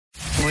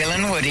Will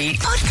and Woody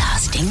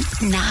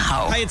podcasting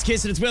now. Hey, it's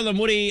Kiss and it's Will and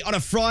Woody on a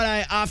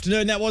Friday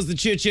afternoon. That was the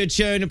Choo Choo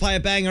Tune to play a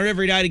banger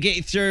every day to get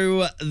you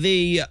through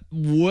the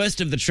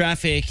worst of the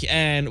traffic.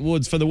 And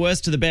Woods, for the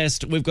worst to the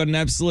best, we've got an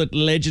absolute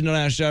legend on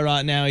our show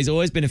right now. He's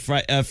always been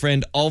a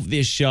friend of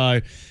this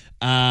show.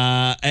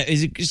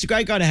 He's just a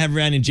great guy to have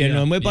around in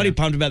general, and we're bloody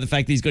pumped about the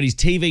fact that he's got his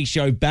TV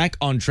show back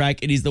on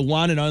track. It is the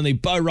one and only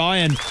Beau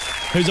Ryan,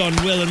 who's on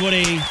Will and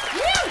Woody.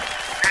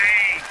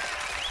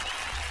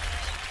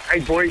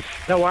 Hey boys,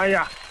 how are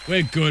ya?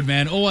 We're good,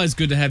 man. Always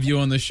good to have you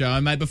on the show.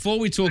 Mate, before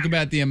we talk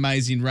about the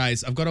amazing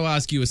race, I've got to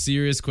ask you a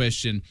serious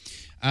question.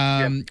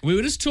 We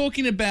were just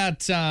talking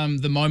about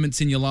the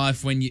moments in your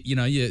life when,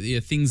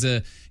 your things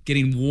are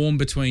getting warm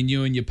between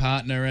you and your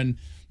partner. And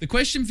the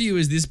question for you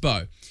is this,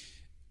 Beau.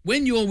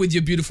 When you're with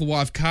your beautiful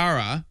wife,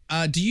 Cara,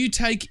 do you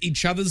take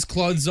each other's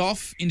clothes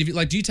off?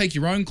 Like, do you take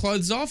your own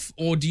clothes off,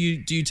 or do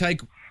you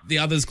take the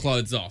other's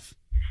clothes off?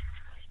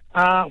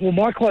 Well,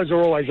 my clothes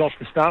are always off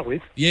to start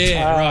with.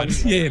 Yeah,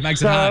 right. Yeah, it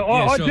makes it hard.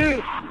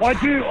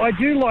 I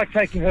do like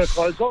taking her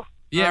clothes off.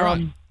 Yeah,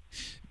 right.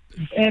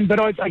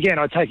 But I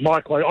take my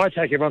clothes. I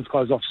take everyone's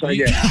clothes off. So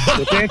yeah,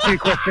 to answer your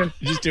question,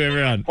 Just do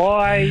everyone.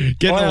 I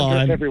Get in the undress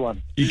line.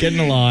 everyone. You get in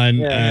the line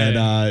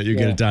and you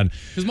get it done.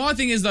 Because my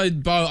thing is, though,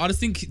 Beau, I just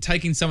think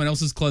taking someone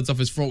else's clothes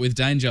off is fraught with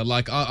danger.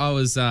 Like, I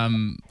was,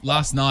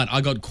 last night, I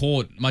got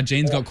caught. My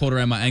jeans got caught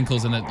around my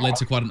ankles and it led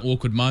to quite an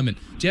awkward moment.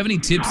 Do you have any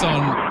tips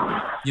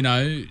on,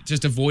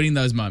 just avoiding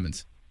those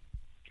moments?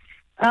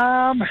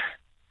 I'm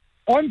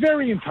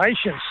very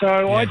impatient, so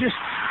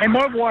and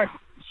my wife,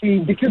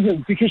 because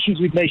she's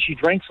with me, she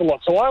drinks a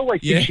lot, so I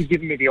always think she's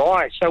giving me the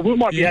eye. So we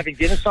might be having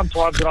dinner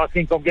sometimes, and I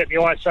think I'm getting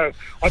the eye. So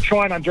I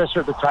try and undress her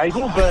at the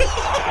table, but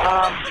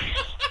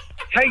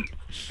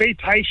be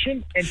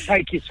patient and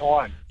take your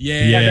time.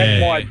 Yeah.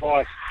 That's my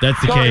advice. That's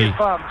the key.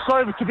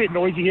 Sorry if it's a bit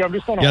noisy here. I'm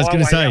just on a I was highway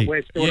going to say, out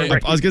west doing a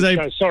record. I was going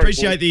to say, Sorry,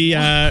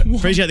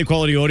 appreciate the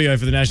quality audio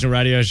for the national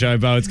radio show,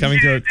 Beau. It's coming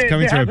through a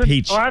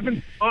pitch. I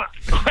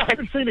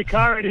haven't seen a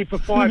car in here for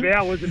 5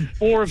 hours, and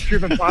 4 have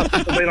driven past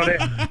us and been on air.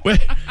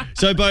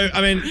 So, Beau,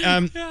 I mean, I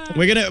think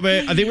we're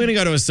gonna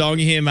go to a song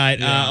here,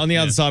 mate. On the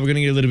other side, we're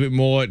gonna get a little bit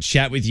more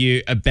chat with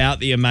you about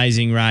the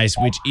amazing race,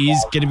 which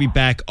is gonna be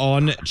back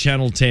on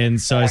Channel 10.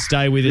 So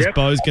stay with us.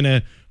 Beau's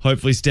gonna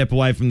hopefully step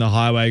away from the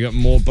highway. Got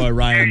more Beau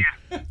Ryan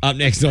up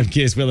next on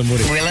Kiss, Will and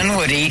Woody. Will and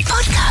Woody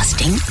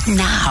podcasting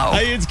now.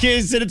 Hey, it's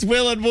Kiss and it's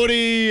Will and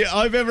Woody.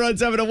 I hope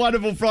everyone's having a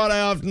wonderful Friday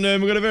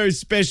afternoon. We've got a very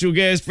special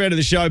guest, friend of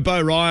the show.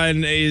 Beau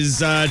Ryan is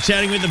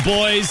chatting with the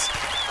boys.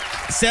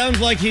 Sounds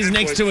like he's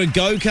next to a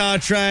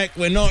go-kart track.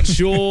 We're not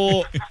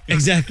sure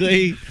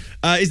exactly.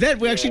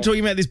 We're actually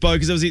talking about this, Beau,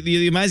 because obviously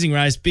the Amazing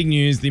Race, big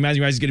news. The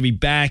Amazing Race is going to be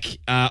back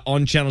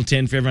on Channel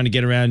 10 for everyone to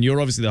get around. You're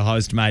obviously the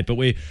host, mate, but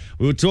we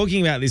were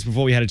talking about this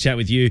before we had a chat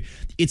with you.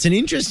 It's an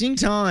interesting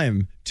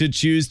time to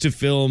choose to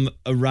film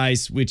a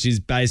race which is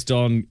based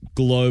on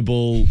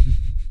global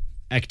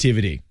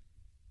activity.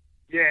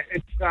 Yeah,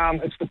 it's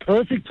the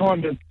perfect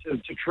time to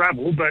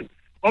travel, but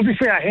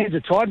obviously our hands are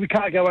tied. We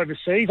can't go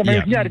overseas. I mean,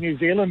 we can go to New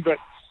Zealand, but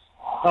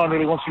no one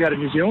really wants to go to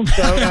New Zealand,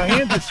 so our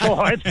hands are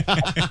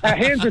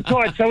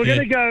tied. So we're going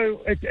to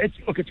go.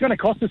 It's going to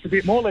cost us a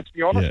bit more. Let's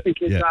be honest,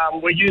 because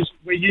we're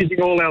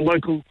using all our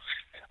local,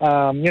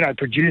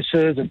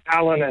 producers and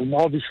talent, and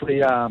obviously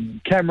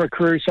camera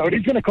crew. So it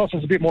is going to cost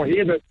us a bit more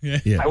here, but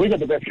we've got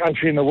the best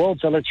country in the world,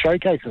 so let's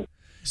showcase it.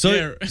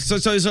 So,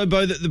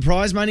 Beau, the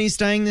prize money is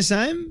staying the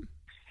same?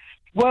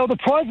 Well, the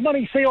prize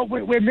money,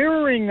 we're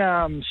mirroring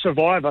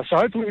Survivor, so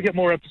hopefully we get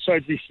more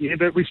episodes this year.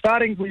 But we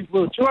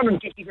were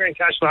 250 grand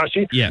cash last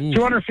year. Yeah.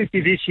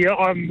 250 this year.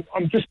 I'm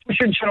just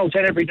pushing Channel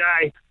 10 every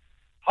day.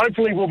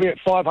 Hopefully we'll be at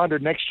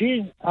 500 next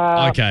year.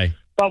 Okay.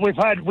 But we've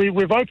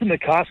opened the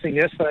casting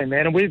yesterday,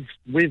 man, and we've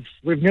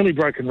nearly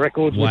broken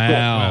records. Wow. We've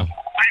got people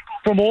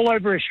from all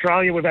over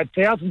Australia. We've had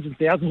thousands and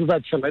thousands. We've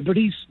had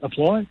celebrities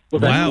apply.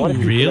 Wow,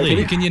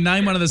 really? Can you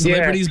name one of the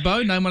celebrities,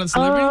 Beau? Name one of the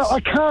celebrities? I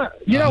can't.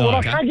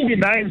 I can't give you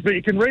names, but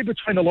you can read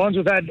between the lines.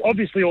 We've had,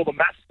 obviously, all the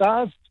Matt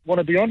stars want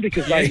to be on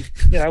because they,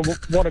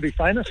 want to be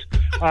famous.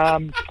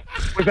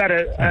 We've had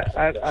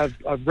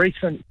a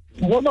recent,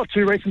 well, not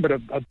too recent, but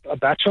a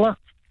bachelor.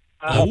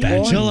 A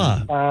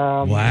bachelor?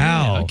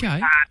 Wow.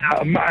 Okay.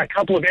 A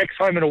couple of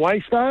ex-home and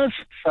away stars.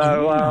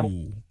 So,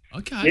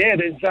 okay. Yeah,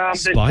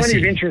 there's plenty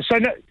of interest.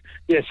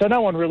 So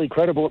no one really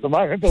credible at the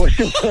moment, but we're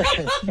still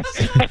pushing.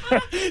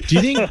 Do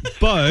you think,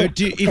 Beau,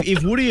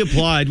 if Woody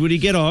applied, would he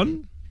get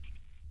on?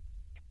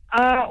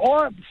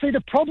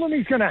 The problem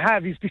he's going to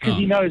have is because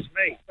he knows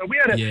me. So we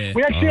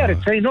actually had a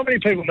team. Not many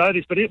people know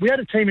this, but we had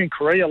a team in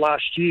Korea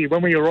last year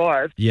when we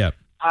arrived. Yeah.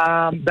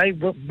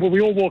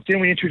 We all walked in.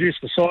 We introduced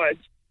the sides,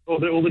 all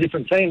the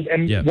different teams,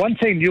 and one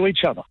team knew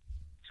each other.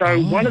 So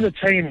one of the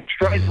teams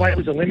straight away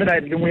was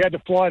eliminated, and we had to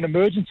fly an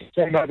emergency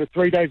team over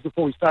 3 days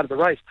before we started the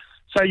race.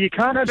 So you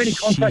can't have any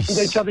contact with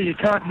each other. You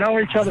can't know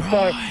each other.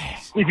 Right.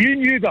 So if you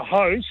knew the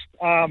host,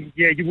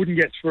 you wouldn't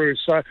get through.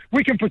 So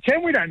we can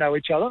pretend we don't know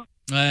each other.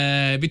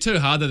 It'd be too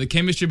hard, though, the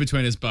chemistry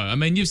between us, Beau. I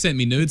mean, you've sent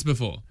me nudes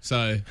before,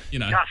 so,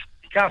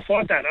 can't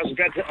fight that. I was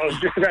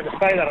just about to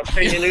say that. I've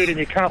seen you nude and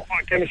you can't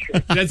fight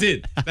chemistry. That's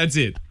it.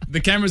 The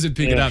cameras would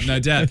pick it up, no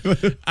doubt.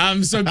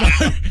 So, Beau,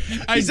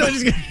 He's not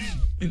just gonna...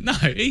 no,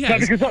 he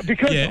has. No,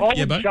 because I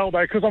wouldn't Beau? show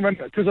it,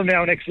 because I'm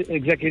now an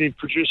executive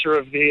producer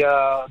of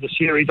the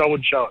series. I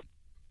wouldn't show it.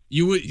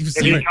 You would.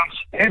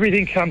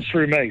 Everything comes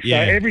through me. So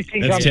Yeah,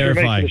 everything that's comes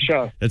terrifying. through me for the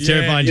show. That's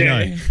terrifying to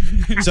know.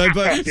 So,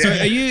 so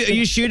are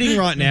you shooting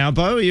right now,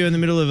 Beau? Are you in the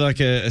middle of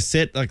like a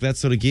set, like that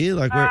sort of gear?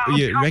 Like, where, are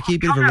you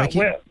recce, bit of a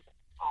recce?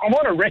 I'm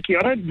on a recce.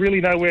 I don't really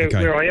know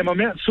where I am.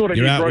 I'm out sort of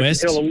You're near out Broken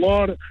west? Hill.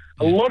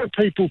 A lot of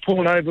people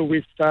pulling over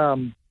with,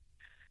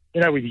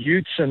 with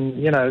utes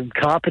and,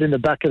 carpet in the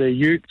back of their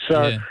ute.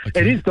 So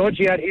it is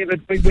dodgy out here,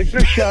 but we're going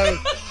to show...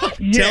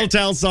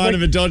 Telltale sign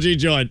of a dodgy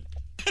joint.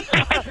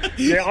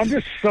 Yeah, I'm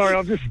just sorry.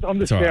 I'm just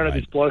staring at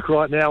this bloke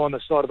right now on the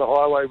side of the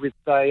highway with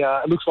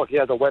a. It looks like he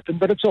has a weapon,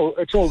 but it's all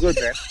good,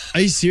 man.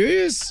 Are you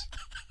serious?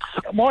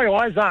 My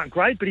eyes aren't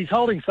great, but he's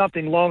holding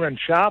something long and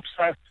sharp,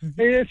 so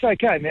it's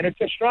okay, man. It's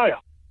Australia.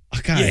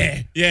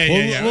 Okay.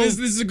 Yeah. Well, this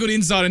is a good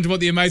insight into what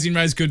the Amazing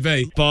Race could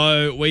be.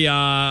 Beau, we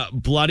are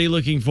bloody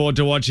looking forward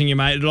to watching you,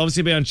 mate. It'll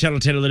obviously be on Channel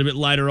 10 a little bit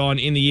later on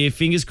in the year.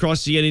 Fingers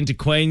crossed you get into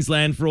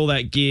Queensland for all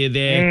that gear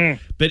there.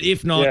 But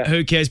if not,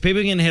 who cares?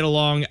 People can head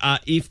along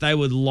if they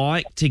would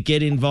like to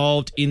get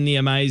involved in the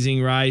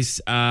Amazing Race.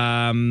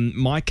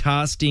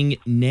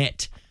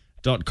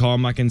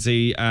 mycastingnet.com. I can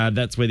see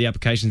that's where the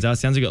applications are.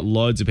 Sounds like you've got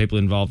loads of people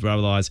involved, but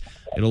otherwise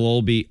it'll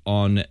all be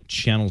on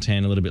Channel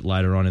 10 a little bit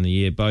later on in the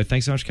year. Beau,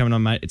 thanks so much for coming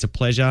on, mate. It's a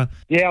pleasure.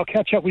 Yeah, I'll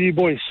catch up with you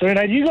boys soon.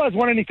 Hey, do you guys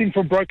want anything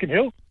from Broken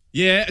Hill?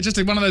 Yeah, just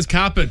one of those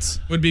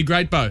carpets would be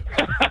great, Beau. All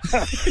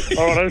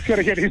right, I just got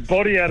to get his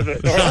body out of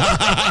it. All right.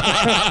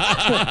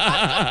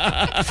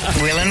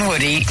 Will and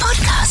Woody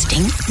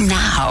podcasting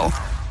now.